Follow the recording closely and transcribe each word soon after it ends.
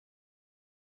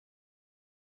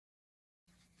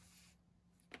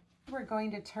we're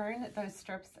going to turn those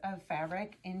strips of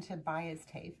fabric into bias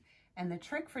tape. And the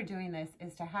trick for doing this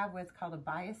is to have what's called a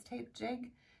bias tape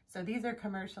jig. So these are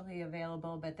commercially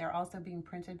available, but they're also being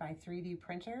printed by 3D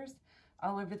printers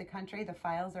all over the country. The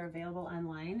files are available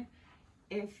online.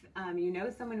 If you know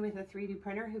someone with a 3D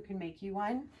printer who can make you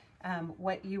one,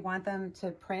 what you want them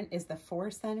to print is the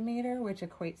 4 centimeter, which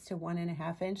equates to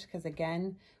 1.5 inch, because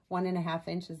again, 1.5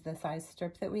 inch is the size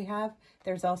strip that we have.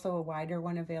 There's also a wider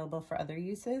one available for other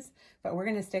uses, but we're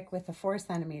gonna stick with the 4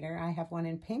 centimeter. I have one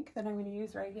in pink that I'm gonna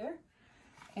use right here.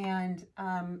 And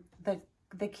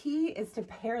the key is to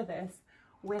pair this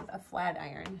with a flat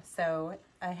iron. So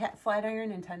a flat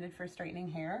iron intended for straightening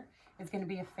hair is going to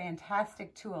be a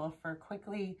fantastic tool for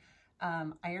quickly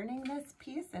ironing this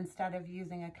piece instead of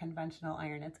using a conventional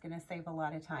iron. It's going to save a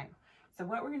lot of time. So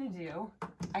what we're going to do,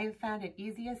 I have found it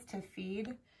easiest to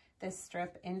feed this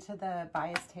strip into the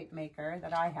bias tape maker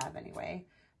that I have anyway,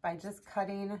 by just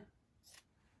cutting,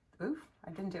 oof,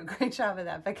 I didn't do a great job of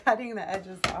that, but cutting the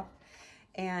edges off.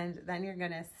 And then you're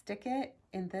going to stick it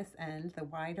in this end, the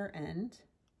wider end.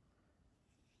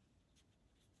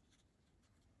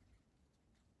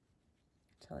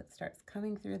 Till it starts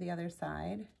coming through the other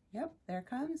side. Yep, there it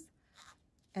comes.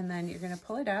 And then you're going to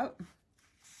pull it out.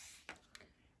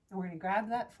 And we're going to grab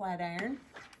that flat iron.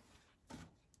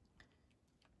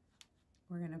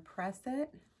 We're going to press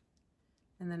it.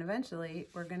 And then eventually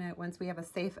we're going to, once we have a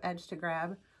safe edge to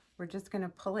grab, we're just going to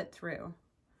pull it through.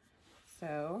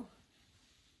 So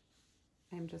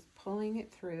I'm just pulling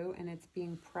it through and it's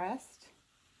being pressed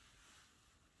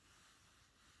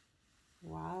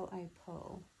while I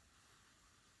pull.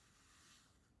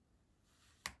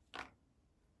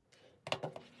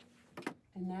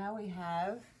 And now we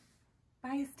have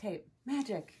bias tape,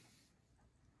 magic.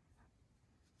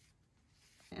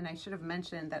 And I should have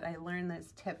mentioned that I learned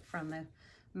this tip from the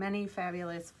many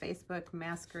fabulous Facebook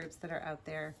mask groups that are out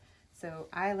there. So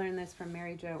I learned this from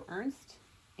Mary Jo Ernst,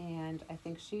 and I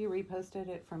think she reposted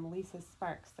it from Lisa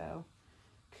Sparks. So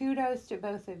kudos to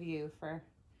both of you for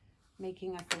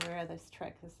making us aware of this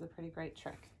trick. This is a pretty great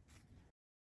trick.